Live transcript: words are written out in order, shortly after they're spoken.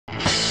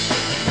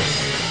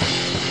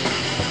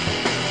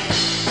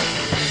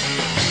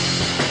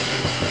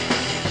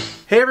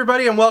Hey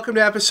everybody, and welcome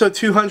to episode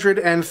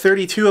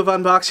 232 of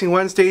Unboxing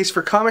Wednesdays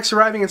for comics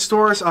arriving in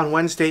stores on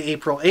Wednesday,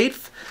 April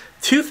 8th,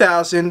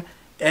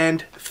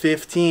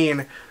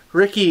 2015.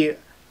 Ricky,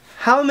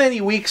 how many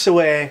weeks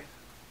away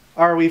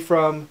are we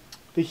from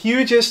the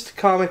hugest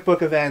comic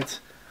book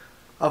event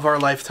of our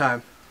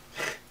lifetime?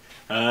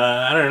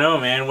 I don't know,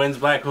 man. When's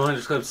Black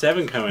Wonders Club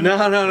 7 coming?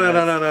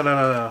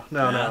 No.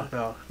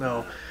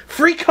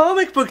 Free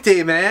Comic Book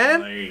Day,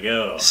 man! Oh, there you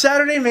go.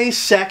 Saturday, May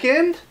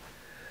 2nd.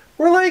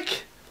 We're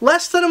like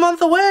less than a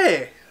month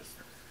away.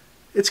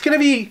 It's going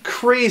to be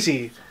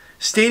crazy.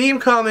 Stadium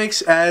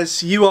Comics,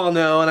 as you all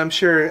know, and I'm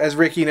sure as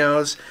Ricky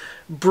knows,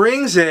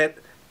 brings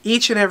it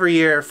each and every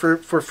year for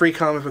Free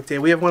Comic Book Day.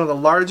 We have one of the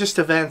largest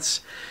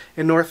events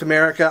in North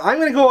America. I'm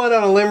going to go out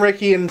on a limb,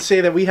 Ricky, and say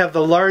that we have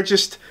the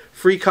largest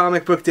Free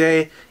Comic Book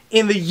Day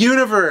in the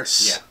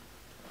universe.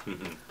 Yeah.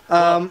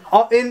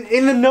 Mm-hmm.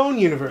 In the known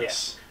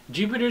universe. Yeah.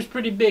 Jupiter's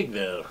pretty big,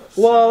 though.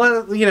 So.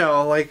 Well, you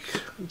know, like,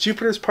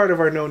 Jupiter's part of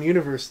our known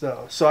universe,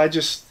 though. So I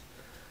just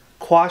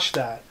quashed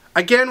that.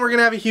 Again, we're going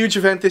to have a huge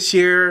event this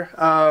year.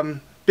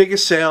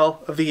 Biggest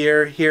sale of the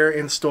year here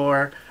in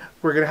store.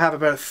 We're going to have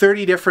about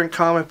 30 different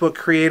comic book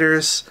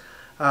creators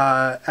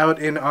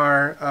out in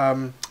our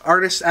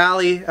artist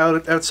alley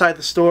outside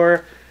the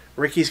store.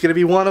 Ricky's going to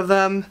be one of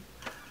them.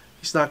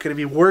 He's not going to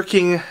be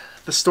working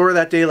the store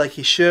that day like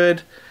he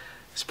should.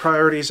 His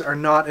priorities are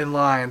not in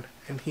line.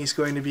 And he's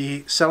going to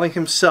be selling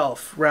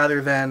himself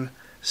rather than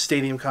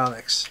Stadium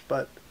Comics.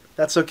 But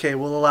that's okay,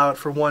 we'll allow it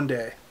for one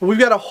day. We've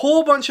got a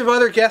whole bunch of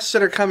other guests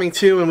that are coming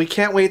too, and we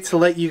can't wait to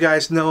let you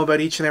guys know about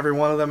each and every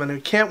one of them, and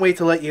we can't wait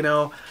to let you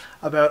know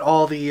about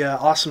all the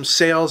awesome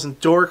sales and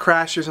door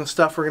crashers and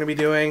stuff we're going to be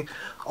doing.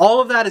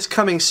 All of that is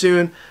coming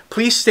soon.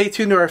 Please stay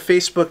tuned to our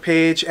Facebook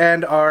page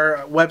and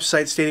our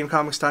website,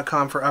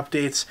 stadiumcomics.com, for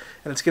updates,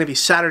 and it's going to be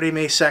Saturday,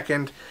 May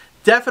 2nd.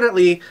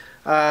 Definitely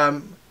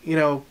you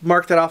know,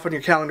 mark that off on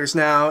your calendars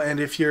now, and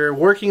if you're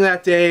working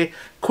that day,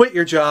 quit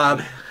your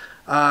job.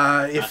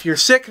 If you're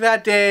sick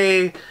that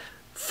day,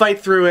 fight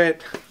through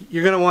it.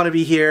 You're going to want to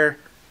be here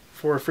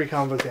for Free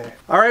Comic Book Day.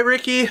 Alright,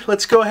 Ricky,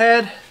 let's go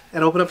ahead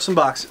and open up some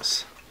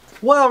boxes.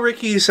 While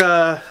Ricky's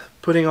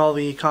putting all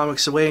the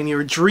comics away and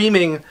you're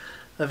dreaming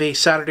of a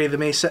Saturday the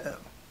May 2nd,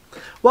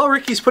 while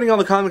Ricky's putting all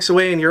the comics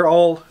away and you're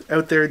all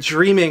out there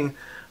dreaming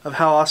of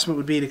how awesome it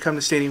would be to come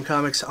to Stadium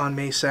Comics on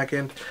May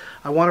 2nd,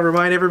 I want to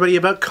remind everybody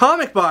about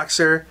Comic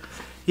Boxer.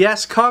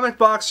 Yes, Comic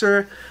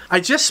Boxer. I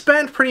just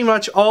spent pretty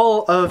much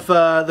all of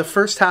the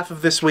first half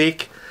of this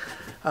week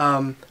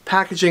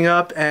packaging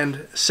up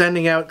and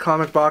sending out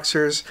Comic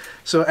Boxers.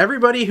 So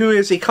everybody who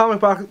is a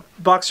Comic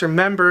Boxer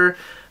member,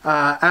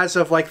 as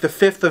of like the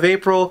 5th of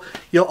April,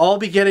 you'll all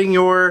be getting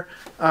your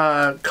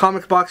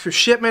Comic Boxer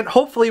shipment,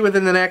 hopefully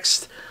within the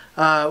next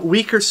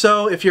week or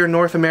so if you're in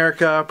North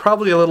America,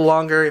 probably a little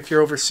longer if you're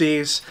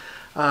overseas.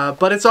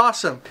 But it's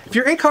awesome. If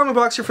you're in Comic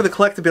Boxer for the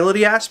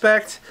collectability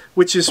aspect,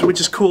 which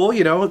is cool,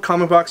 you know,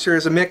 Comic Boxer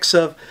is a mix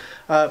of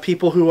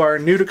people who are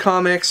new to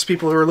comics,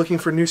 people who are looking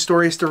for new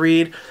stories to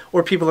read,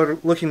 or people that are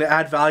looking to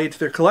add value to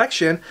their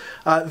collection.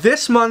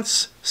 This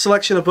month's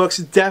selection of books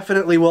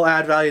definitely will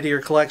add value to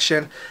your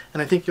collection,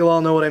 and I think you'll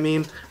all know what I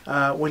mean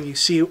when you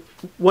see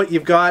what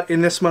you've got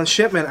in this month's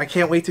shipment. I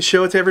can't wait to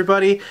show it to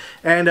everybody,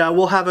 and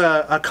we'll have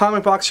a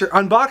Comic Boxer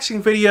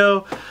unboxing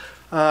video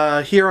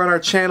here on our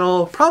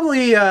channel,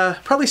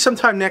 probably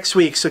sometime next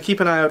week, so keep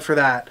an eye out for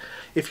that.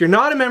 If you're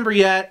not a member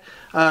yet,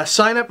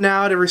 sign up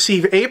now to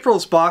receive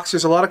April's box.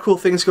 There's a lot of cool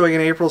things going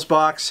in April's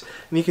box,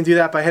 and you can do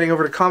that by heading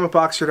over to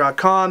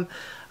comicboxer.com.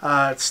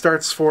 It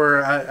starts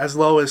for as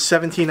low as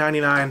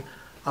 $17.99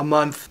 a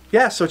month.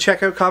 Yeah, so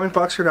check out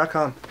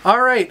comicboxer.com.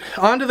 Alright,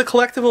 on to the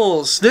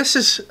collectibles. This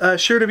is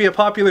sure to be a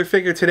popular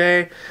figure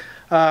today.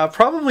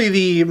 Probably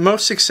the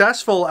most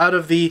successful out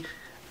of the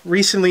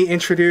recently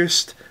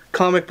introduced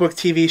comic book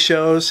TV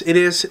shows. It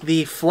is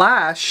the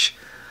Flash,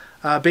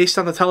 based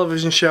on the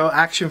television show,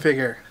 action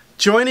figure.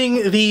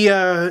 Joining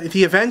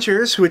the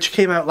Avengers, which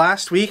came out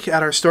last week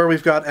at our store,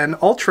 we've got an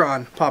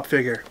Ultron pop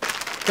figure.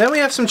 Then we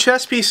have some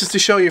chess pieces to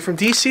show you. From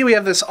DC, we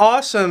have this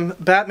awesome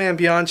Batman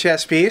Beyond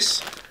chess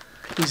piece.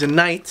 He's a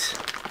knight.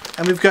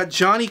 And we've got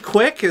Johnny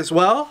Quick as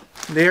well.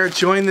 They are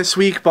joined this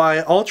week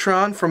by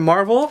Ultron from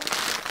Marvel,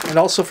 and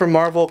also from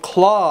Marvel,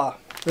 Claw.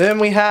 Then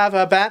we have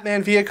a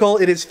Batman vehicle.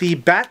 It is the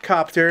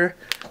Batcopter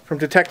from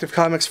Detective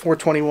Comics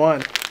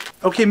 421.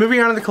 Okay, moving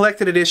on to the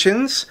collected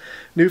editions.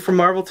 New from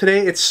Marvel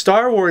today, it's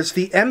Star Wars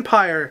The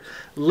Empire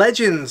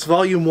Legends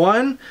Volume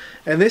 1.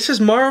 And this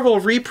is Marvel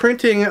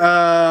reprinting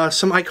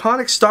some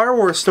iconic Star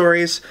Wars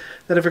stories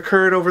that have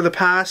occurred over the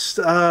past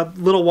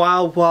little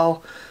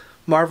while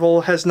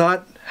Marvel has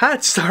not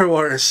had Star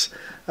Wars.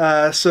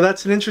 So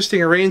that's an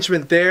interesting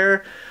arrangement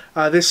there.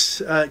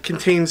 This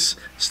contains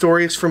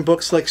stories from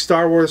books like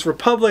Star Wars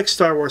Republic,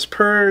 Star Wars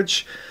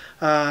Purge,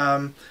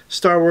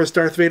 Star Wars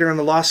Darth Vader and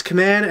the Lost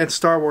Command, and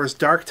Star Wars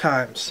Dark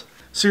Times.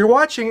 So you're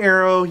watching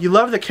Arrow, you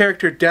love the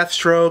character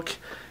Deathstroke,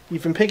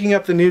 you've been picking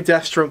up the new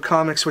Deathstroke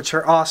comics, which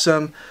are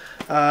awesome,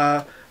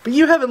 but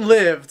you haven't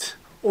lived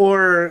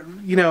or,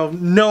 you know,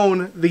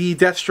 known the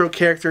Deathstroke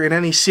character in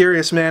any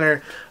serious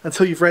manner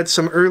until you've read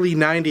some early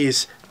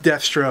 90s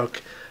Deathstroke,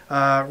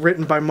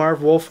 written by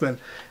Marv Wolfman.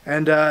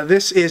 And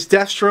this is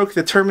Deathstroke,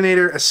 the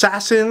Terminator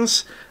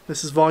Assassins.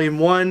 This is volume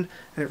 1,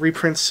 and it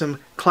reprints some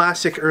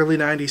classic early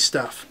 90s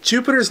stuff.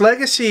 Jupiter's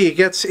Legacy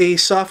gets a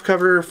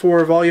softcover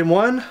for volume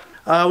 1.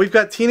 We've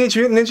got Teenage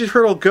Mutant Ninja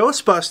Turtle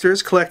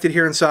Ghostbusters collected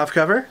here in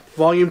softcover.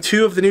 Volume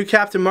 2 of the new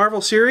Captain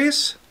Marvel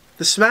series.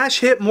 The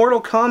smash hit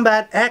Mortal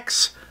Kombat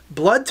X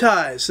Blood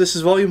Ties. This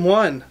is volume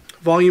 1.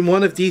 Volume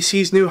 1 of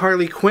DC's new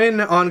Harley Quinn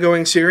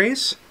ongoing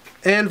series.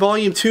 And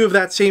volume 2 of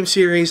that same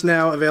series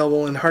now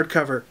available in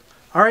hardcover.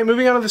 Alright,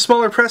 moving on to the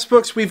smaller press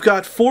books, we've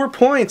got 4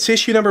 Points,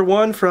 issue number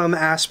 1 from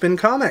Aspen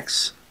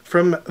Comics.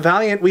 From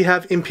Valiant, we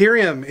have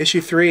Imperium,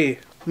 issue 3.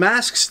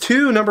 Masks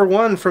 2, number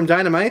 1 from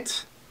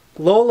Dynamite.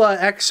 Lola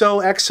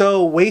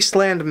XOXO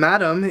Wasteland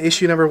Madam,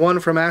 issue number 1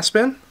 from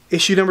Aspen.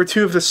 Issue number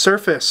 2 of The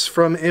Surface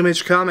from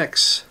Image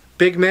Comics.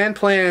 Big Man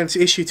Plans,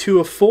 issue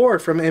 2 of 4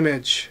 from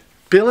Image.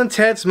 Bill and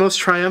Ted's Most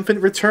Triumphant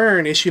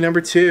Return, issue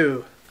number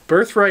 2.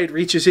 Birthright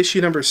reaches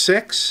issue number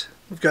 6.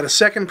 We've got a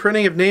second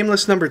printing of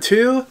Nameless number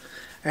 2,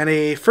 and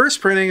a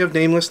first printing of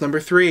Nameless number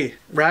 3.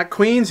 Rat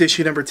Queens,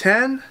 issue number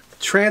 10.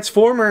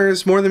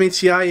 Transformers More Than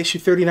Meets the Eye, issue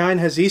 39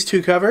 has these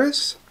 2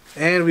 covers.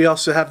 And we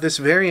also have this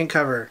variant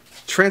cover.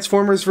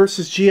 Transformers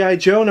vs. G.I.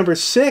 Joe number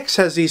 6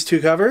 has these 2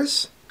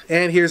 covers.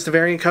 And here's the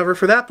variant cover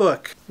for that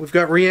book. We've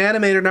got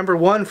Reanimator number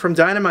 1 from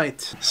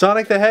Dynamite.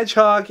 Sonic the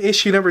Hedgehog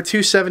issue number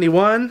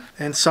 271.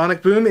 And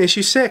Sonic Boom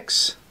issue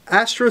 6.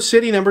 Astro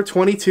City number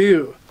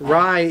 22.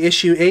 Rye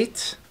issue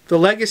 8. The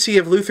Legacy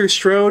of Luther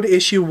Strode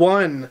issue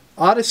 1.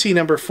 Odyssey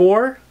number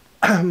 4.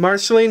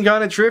 Marceline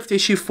Gone Adrift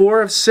issue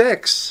 4 of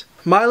 6.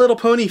 My Little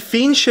Pony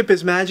Fiendship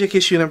is Magic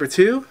issue number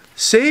 2.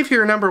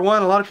 Savior number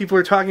 1. A lot of people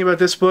are talking about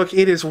this book.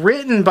 It is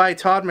written by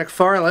Todd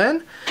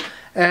McFarlane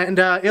and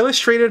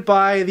illustrated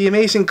by the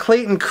amazing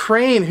Clayton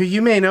Crane, who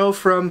you may know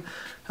from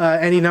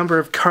any number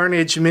of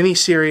Carnage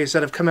miniseries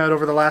that have come out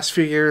over the last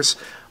few years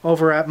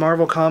over at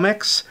Marvel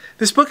Comics.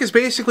 This book is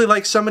basically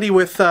like somebody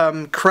with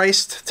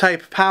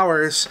Christ-type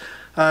powers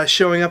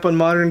showing up on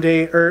modern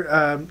day,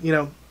 you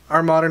know,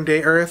 our modern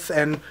day Earth,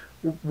 and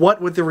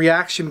what would the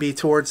reaction be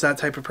towards that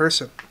type of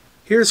person.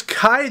 Here's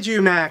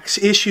Kaiju Max,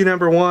 issue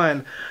number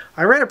 1.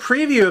 I read a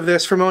preview of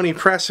this from Oni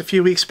Press a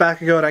few weeks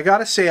back ago, and I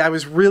gotta say I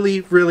was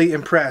really, really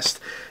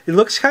impressed. It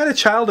looks kind of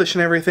childish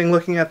and everything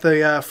looking at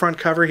the front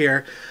cover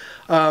here,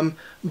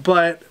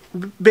 but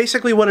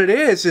basically what it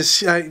is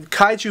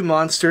kaiju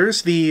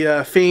monsters,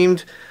 the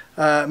famed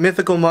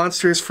mythical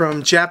monsters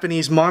from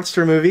Japanese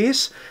monster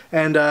movies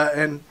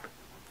and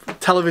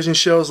television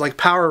shows like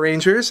Power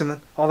Rangers and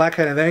all that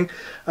kind of thing.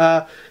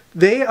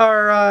 They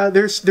are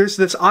there's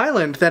this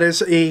island that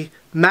is a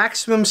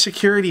maximum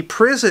security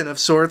prison of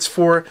sorts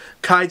for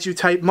kaiju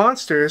type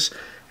monsters,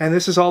 and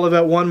this is all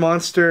about one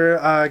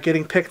monster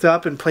getting picked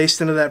up and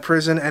placed into that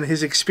prison and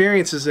his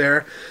experiences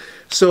there.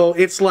 So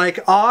it's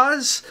like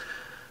Oz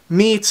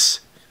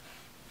meets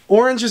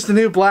Orange is the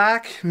New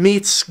Black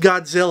meets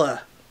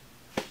Godzilla.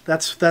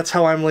 That's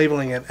how I'm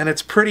labeling it, and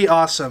it's pretty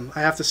awesome. I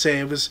have to say,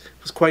 it was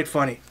quite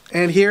funny.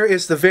 And here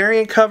is the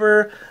variant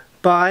cover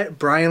by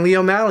Brian Lee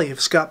O'Malley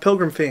of Scott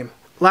Pilgrim fame.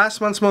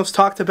 Last month's most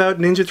talked about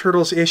Ninja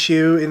Turtles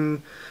issue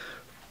in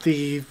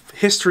the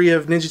history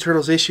of Ninja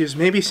Turtles issues,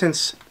 maybe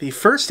since the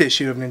first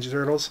issue of Ninja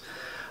Turtles,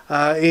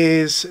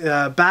 is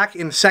back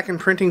in second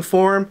printing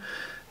form.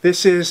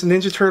 This is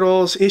Ninja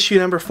Turtles issue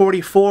number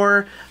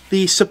 44,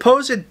 the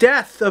supposed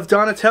death of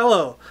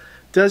Donatello.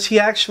 Does he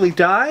actually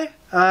die?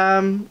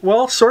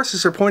 Well,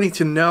 sources are pointing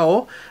to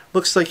no.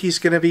 Looks like he's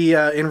going to be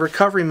in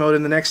recovery mode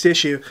in the next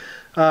issue.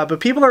 But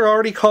people are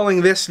already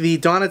calling this the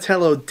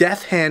Donatello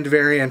Death Hand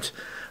variant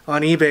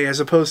on eBay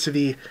as opposed to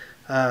the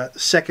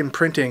second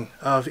printing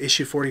of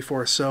issue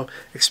 44. So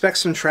expect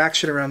some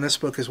traction around this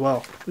book as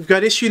well. We've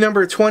got issue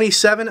number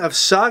 27 of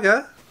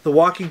Saga, The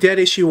Walking Dead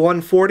issue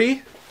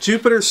 140.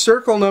 Jupiter's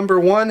Circle number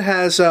 1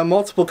 has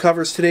multiple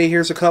covers today.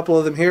 Here's a couple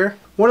of them here.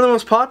 One of the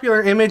most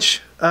popular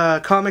Image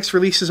Comics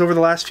releases over the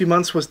last few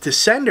months was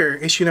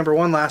Descender, issue number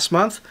 1 last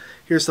month.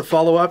 Here's the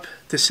follow-up,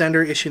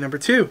 Descender, issue number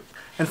 2.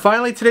 And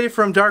finally today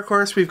from Dark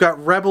Horse, we've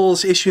got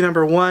Rebels, issue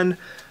number 1,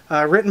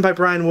 written by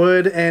Brian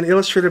Wood and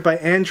illustrated by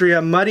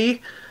Andrea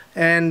Muddy.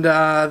 And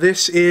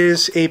this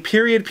is a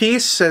period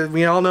piece.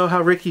 We all know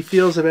how Ricky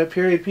feels about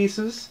period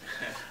pieces.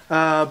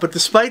 But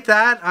despite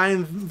that,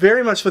 I'm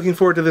very much looking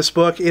forward to this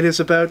book. It is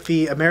about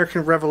the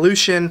American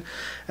Revolution,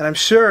 and I'm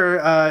sure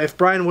if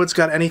Brian Wood's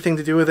got anything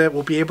to do with it,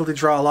 we'll be able to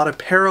draw a lot of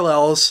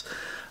parallels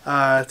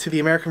to the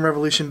American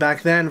Revolution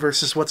back then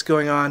versus what's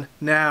going on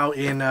now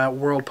in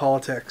world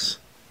politics.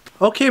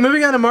 Okay,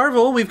 moving on to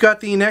Marvel, we've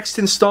got the next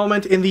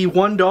installment in the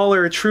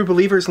 $1 True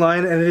Believers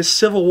line, and it is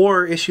Civil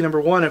War, issue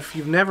number 1. If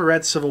you've never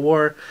read Civil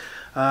War,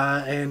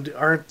 and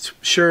aren't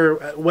sure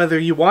whether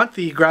you want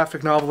the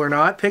graphic novel or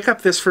not, pick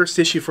up this first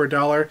issue for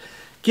 $1.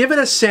 Give it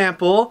a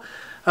sample.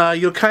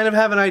 You'll kind of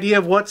have an idea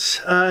of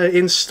what's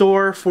in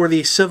store for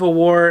the Civil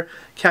War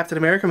Captain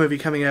America movie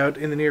coming out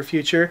in the near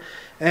future.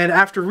 And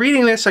after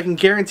reading this, I can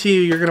guarantee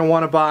you you're going to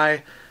want to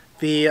buy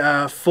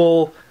the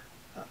full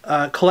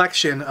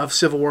collection of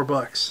Civil War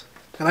books.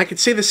 And I could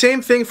say the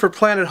same thing for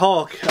Planet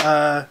Hulk.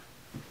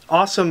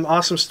 Awesome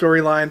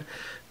storyline.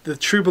 The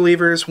True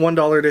Believers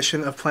 $1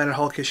 edition of Planet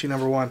Hulk issue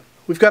number 1.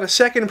 We've got a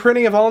second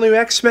printing of All New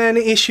X-Men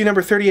issue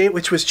number 38,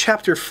 which was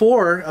chapter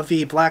 4 of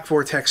the Black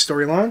Vortex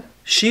storyline.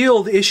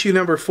 Shield issue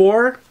number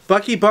 4.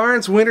 Bucky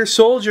Barnes Winter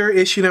Soldier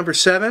issue number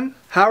 7.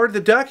 Howard the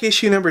Duck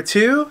issue number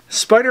 2.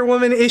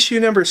 Spider-Woman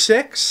issue number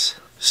 6.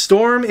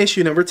 Storm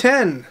issue number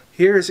 10.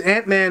 Here's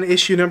Ant-Man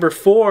issue number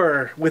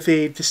 4 with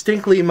a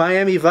distinctly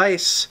Miami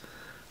Vice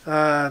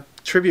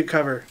tribute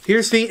cover.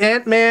 Here's the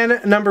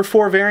Ant-Man number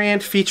 4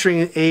 variant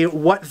featuring a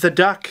What the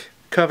Duck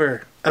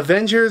cover.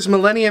 Avengers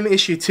Millennium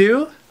issue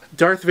 2.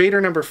 Darth Vader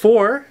number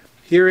 4.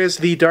 Here is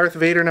the Darth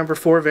Vader number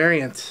 4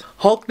 variant.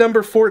 Hulk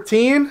number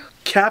 14.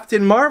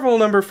 Captain Marvel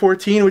number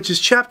 14, which is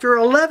chapter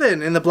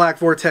 11 in the Black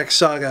Vortex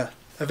saga.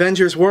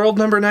 Avengers World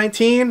number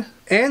 19.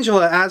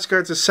 Angela,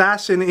 Asgard's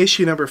Assassin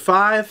issue number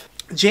 5.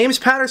 James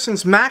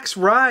Patterson's Max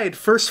Ride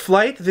First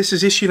Flight. This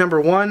is issue number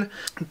 1,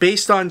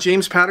 based on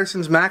James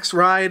Patterson's Max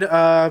Ride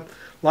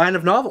line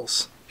of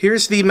novels.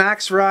 Here's the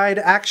Max Ride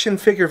action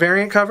figure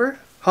variant cover.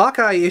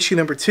 Hawkeye issue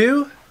number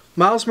 2.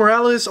 Miles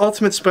Morales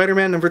Ultimate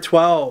Spider-Man number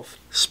 12.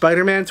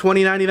 Spider-Man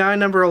 2099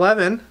 number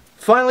 11.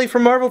 Finally,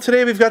 from Marvel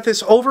today, we've got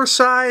this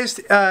oversized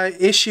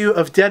issue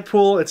of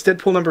Deadpool. It's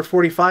Deadpool number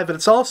 45, but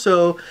it's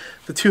also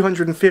the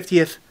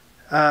 250th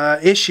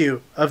issue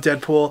of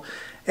Deadpool.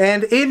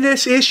 And in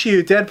this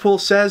issue,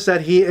 Deadpool says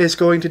that he is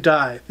going to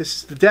die. This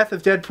is the death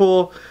of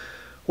Deadpool.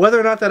 Whether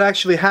or not that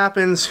actually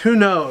happens, who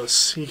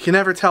knows? You can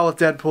never tell with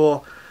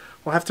Deadpool.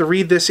 We'll have to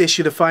read this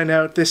issue to find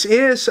out. This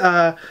is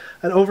an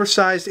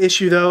oversized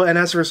issue, though, and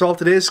as a result,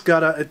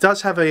 it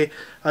does have a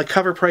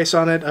cover price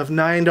on it of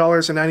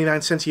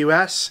 $9.99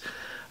 US.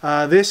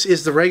 This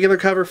is the regular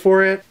cover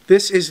for it.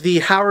 This is the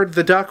Howard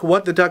the Duck,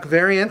 What the Duck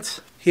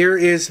variant. Here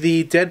is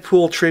the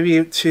Deadpool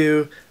tribute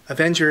to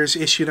Avengers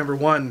issue number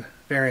 1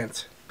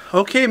 variant.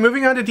 Okay,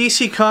 moving on to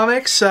DC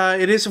Comics.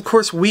 It is, of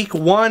course, week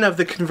 1 of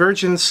the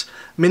Convergence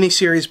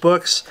miniseries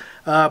books,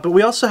 but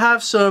we also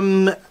have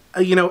some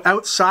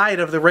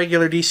outside of the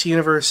regular DC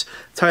Universe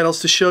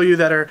titles to show you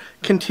that are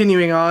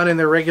continuing on in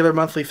their regular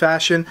monthly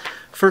fashion.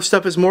 First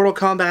up is Mortal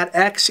Kombat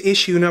X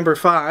issue number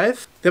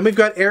 5. Then we've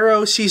got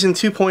Arrow Season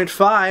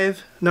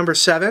 2.5 number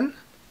 7.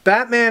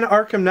 Batman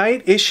Arkham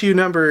Knight issue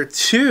number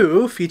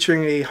 2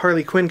 featuring a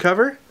Harley Quinn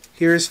cover.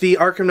 Here's the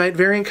Arkham Knight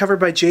variant cover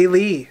by Jay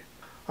Lee.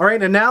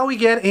 Alright, and now we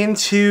get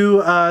into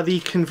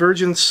the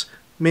Convergence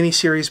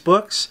miniseries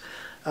books.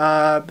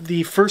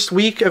 The first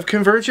week of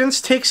Convergence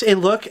takes a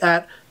look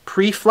at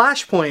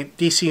pre-Flashpoint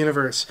DC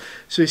Universe.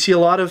 So you see a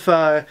lot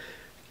of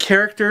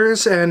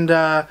characters and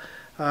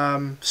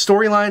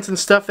storylines and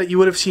stuff that you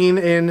would have seen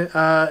in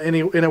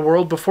a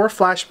world before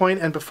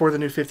Flashpoint and before the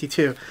New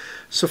 52.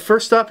 So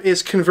first up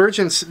is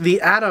Convergence,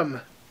 The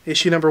Atom,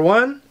 issue number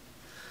 1.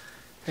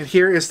 And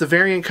here is the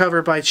variant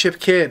cover by Chip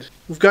Kidd.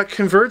 We've got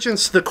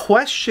Convergence, The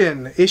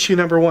Question, issue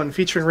number 1,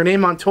 featuring Renee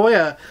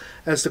Montoya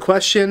as The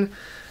Question.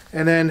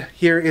 And then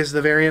here is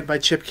the variant by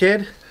Chip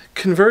Kidd.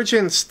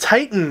 Convergence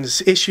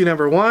Titans issue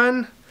number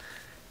 1.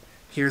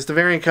 Here's the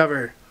variant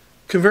cover.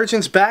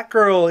 Convergence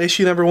Batgirl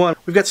issue number 1.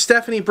 We've got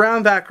Stephanie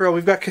Brown Batgirl.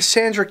 We've got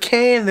Cassandra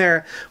Cain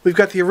there. We've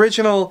got the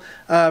original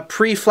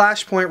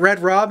pre-Flashpoint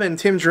Red Robin,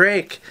 Tim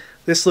Drake.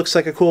 This looks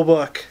like a cool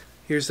book.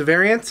 Here's the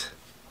variant.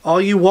 All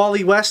you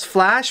Wally West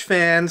Flash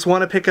fans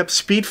want to pick up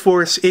Speed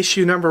Force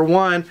issue number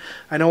 1.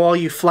 I know all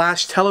you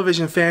Flash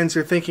television fans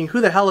are thinking,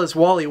 who the hell is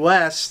Wally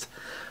West?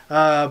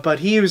 But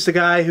he was the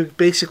guy who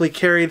basically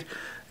carried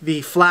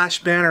the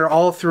Flash banner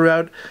all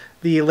throughout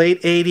the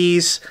late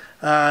 80s,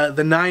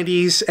 the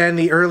 90s, and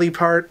the early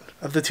part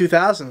of the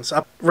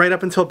 2000s, right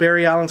up until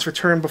Barry Allen's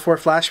return before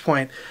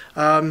Flashpoint.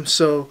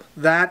 So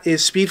that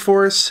is Speed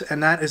Force,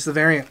 and that is the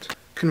variant.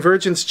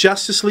 Convergence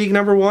Justice League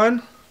number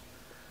 1.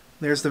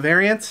 There's the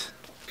variant.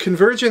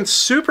 Convergence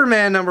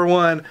Superman number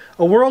 1.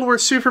 A world where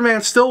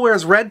Superman still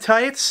wears red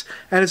tights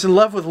and is in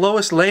love with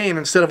Lois Lane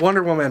instead of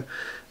Wonder Woman.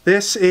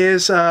 This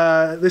is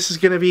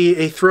going to be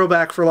a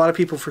throwback for a lot of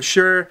people for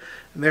sure.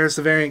 And there's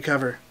the variant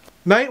cover.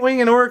 Nightwing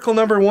and Oracle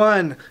number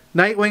 1.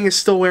 Nightwing is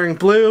still wearing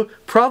blue,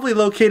 probably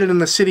located in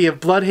the city of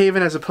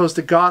Bloodhaven as opposed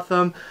to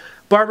Gotham.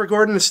 Barbara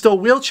Gordon is still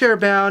wheelchair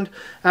bound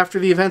after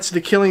the events of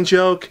The Killing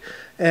Joke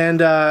and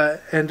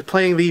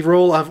playing the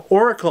role of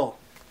Oracle.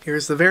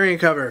 Here's the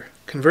variant cover.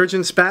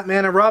 Convergence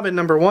Batman and Robin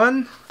number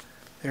 1.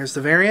 There's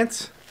the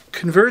variant.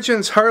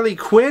 Convergence Harley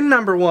Quinn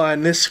number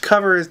 1. This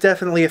cover is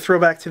definitely a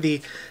throwback to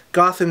the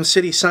Gotham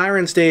City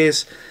Sirens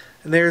days.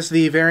 And there's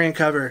the variant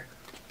cover.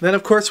 Then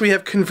of course we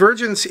have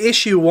Convergence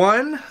issue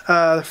 1,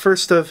 the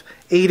first of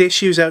 8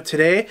 issues out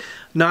today.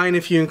 9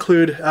 if you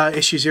include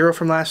issue 0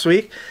 from last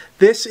week.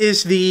 This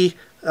is the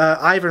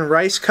Ivan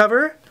Rice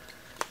cover.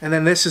 And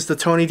then this is the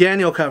Tony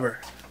Daniel cover.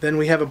 Then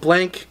we have a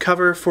blank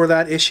cover for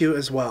that issue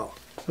as well.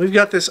 We've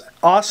got this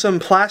awesome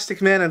Plastic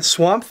Man and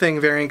Swamp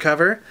Thing variant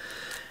cover.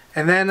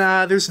 And then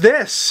there's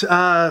this,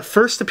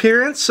 first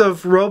appearance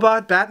of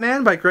Robot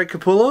Batman by Greg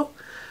Capullo.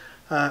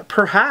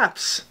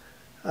 Perhaps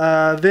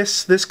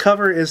this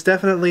cover is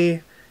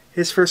definitely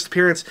his first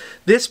appearance.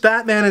 This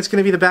Batman is going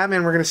to be the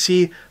Batman we're going to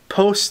see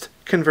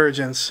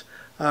post-Convergence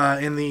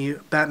in the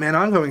Batman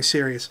ongoing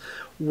series.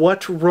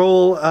 What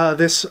role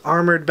this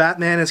armored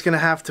Batman is going to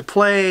have to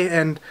play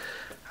and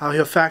how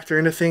he'll factor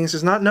into things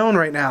is not known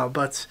right now,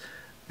 but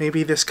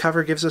maybe this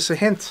cover gives us a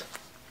hint.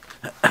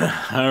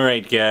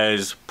 Alright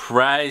guys,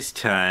 prize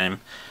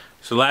time.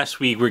 So last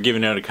week we're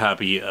giving out a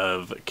copy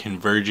of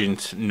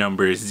Convergence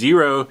number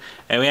 0,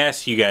 and we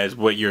asked you guys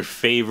what your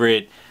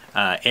favorite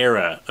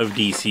era of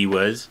DC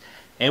was,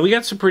 and we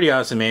got some pretty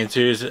awesome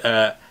answers.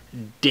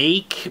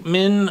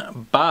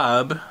 Dakeman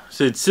Bob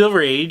said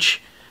Silver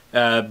Age,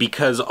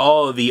 because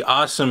all of the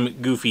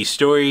awesome goofy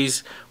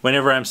stories.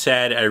 Whenever I'm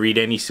sad, I read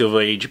any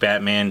Silver Age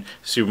Batman,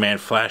 Superman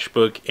Flash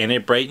book, and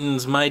it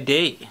brightens my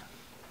day.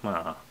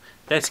 Aw,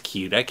 that's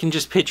cute. I can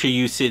just picture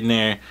you sitting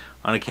there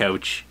on a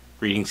couch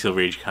reading Silver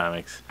Age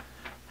comics.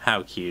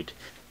 How cute.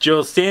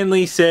 Joel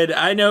Stanley said,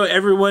 I know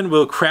everyone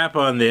will crap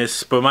on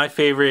this, but my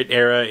favorite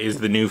era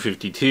is the New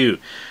 52.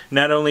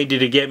 Not only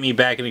did it get me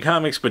back into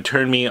comics, but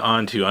turned me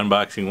on to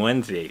Unboxing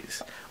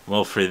Wednesdays.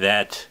 Well, for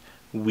that,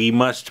 we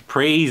must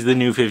praise the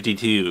New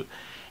 52.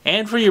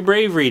 And for your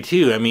bravery,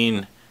 too. I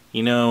mean,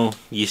 you know,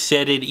 you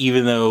said it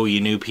even though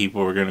you knew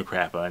people were going to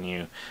crap on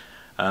you.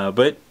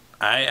 But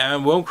I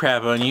won't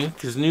crap on you,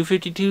 because New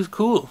 52 is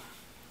cool.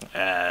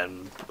 A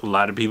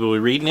lot of people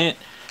were reading it,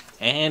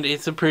 and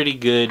it's a pretty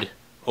good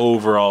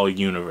overall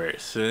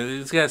universe.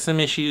 It's got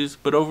some issues,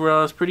 but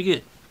overall it's pretty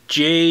good.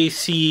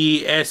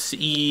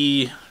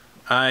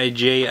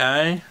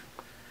 JCSEIJI,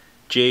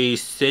 J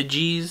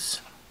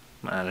Sedges,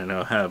 I don't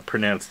know how to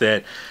pronounce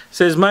that,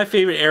 says my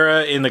favorite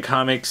era in the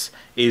comics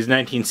is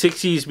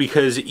 1960s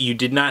because you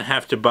did not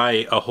have to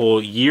buy a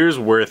whole year's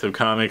worth of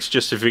comics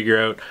just to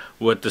figure out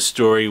what the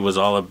story was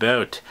all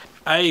about.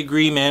 I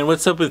agree, man.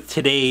 What's up with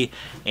today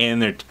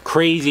and their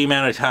crazy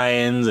amount of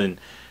tie-ins and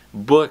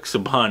books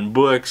upon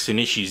books and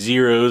issue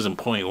zeros and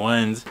point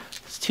ones?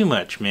 It's too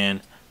much,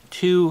 man.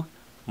 Too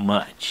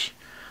much.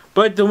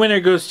 But the winner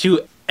goes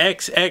to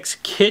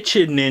XX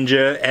Kitchen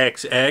Ninja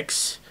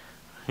XX.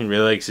 He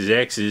really likes his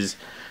X's.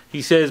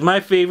 He says,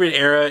 my favorite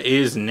era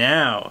is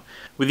now.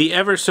 With the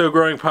ever so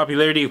growing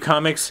popularity of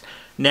comics,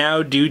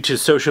 now due to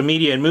social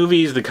media and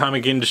movies, the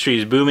comic industry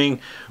is booming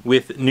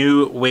with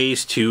new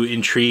ways to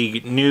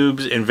intrigue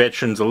noobs and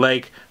veterans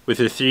alike with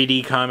their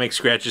 3D comic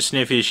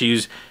scratch-and-sniff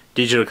issues,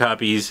 digital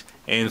copies,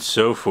 and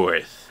so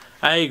forth.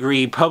 I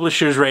agree,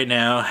 publishers right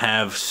now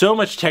have so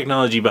much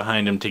technology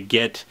behind them to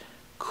get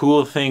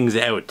cool things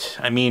out.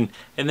 I mean,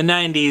 in the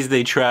 90s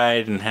they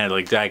tried and had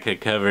like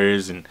die-cut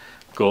covers and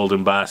gold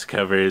embossed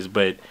covers,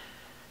 but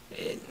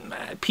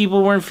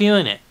people weren't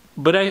feeling it.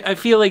 But I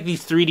feel like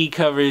these 3D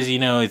covers, you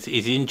know, it's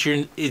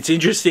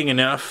interesting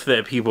enough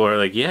that people are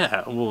like,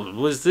 yeah, well,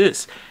 what's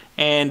this?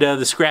 And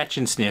the scratch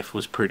and sniff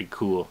was pretty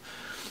cool.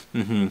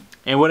 And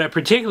what I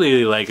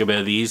particularly like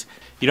about these,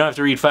 you don't have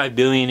to read 5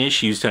 billion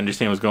issues to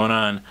understand what's going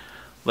on,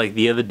 like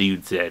the other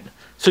dude said.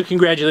 So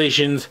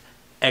congratulations,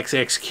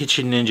 XX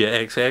Kitchen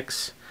Ninja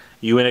XX.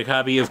 You win a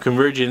copy of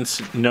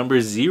Convergence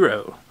number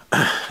 0.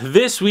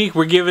 This week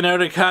we're giving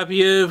out a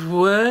copy of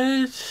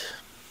what?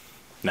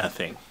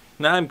 Nothing.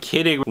 No, I'm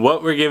kidding.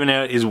 What we're giving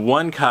out is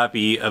one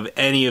copy of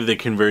any of the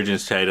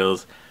Convergence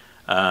titles.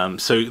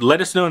 So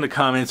let us know in the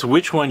comments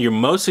which one you're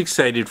most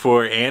excited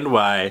for and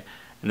why.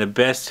 And the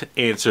best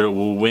answer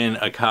will win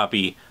a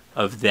copy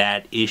of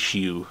that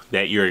issue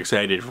that you're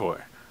excited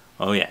for.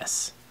 Oh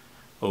yes.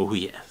 Oh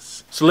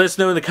yes. So let us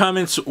know in the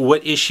comments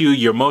what issue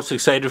you're most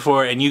excited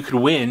for, and you could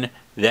win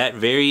that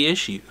very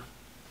issue.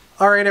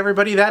 Alright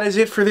everybody, that is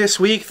it for this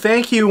week.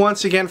 Thank you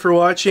once again for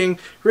watching.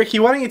 Ricky,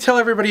 why don't you tell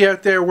everybody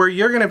out there where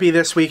you're going to be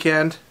this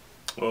weekend?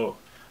 Oh,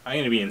 I'm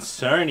going to be in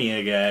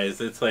Sarnia, guys.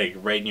 That's like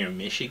right near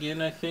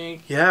Michigan, I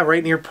think. Yeah,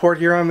 right near Port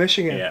Huron,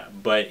 Michigan. Yeah,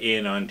 but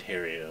in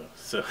Ontario.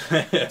 So,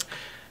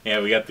 yeah,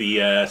 we got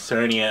the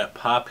Sarnia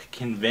Pop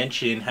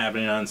Convention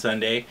happening on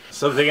Sunday.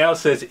 Something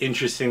else that's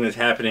interesting that's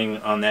happening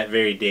on that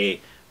very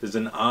day, there's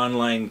an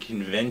online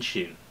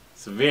convention.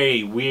 It's a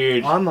very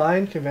weird...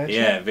 Online convention?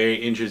 Yeah, very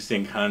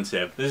interesting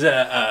concept. There's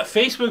a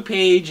Facebook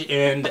page,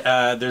 and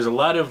there's a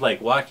lot of,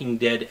 like, Walking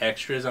Dead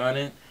extras on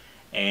it,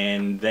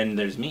 and then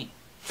there's me.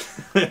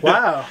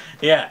 Wow.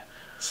 Yeah.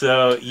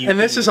 So you And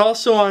this is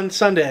also on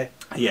Sunday?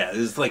 Yeah, this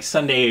is like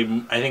Sunday,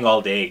 I think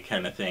all day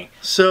kind of thing.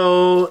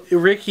 So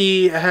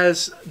Ricky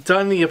has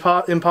done the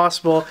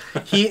impossible.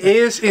 He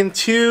is in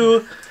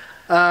 2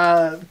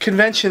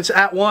 conventions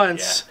at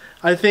once. Yeah.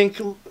 I think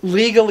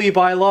legally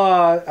by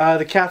law,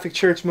 the Catholic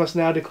Church must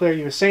now declare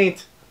you a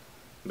saint.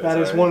 That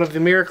is one of the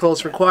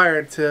miracles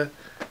required to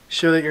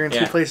show that you're in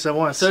 2 places at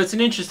once. So it's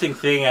an interesting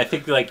thing. I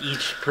think like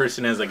each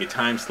person has like a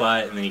time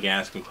slot, and then you can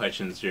ask them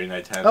questions during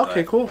that time slot.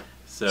 Okay, cool.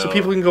 So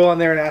people can go on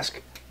there and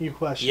ask you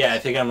questions. Yeah, I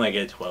think I'm like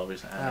at 12 or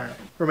something. All right.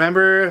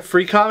 Remember,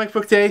 Free Comic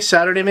Book Day,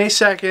 Saturday, May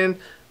 2nd.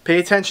 Pay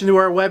attention to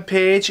our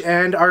webpage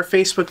and our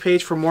Facebook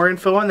page for more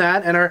info on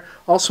that, and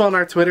also on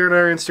our Twitter and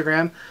our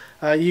Instagram.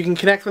 You can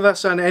connect with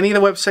us on any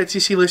of the websites you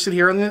see listed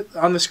here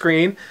on the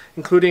screen,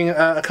 including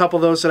a couple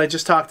of those that I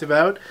just talked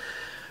about.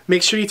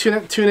 Make sure you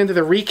tune into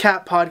the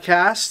Recap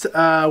podcast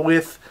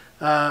with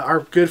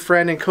our good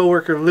friend and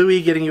co-worker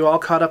Louie getting you all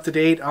caught up to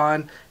date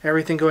on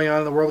everything going on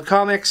in the world of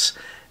comics.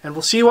 And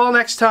we'll see you all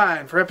next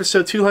time for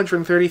episode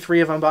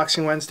 233 of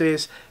Unboxing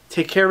Wednesdays.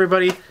 Take care,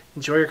 everybody.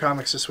 Enjoy your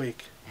comics this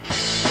week.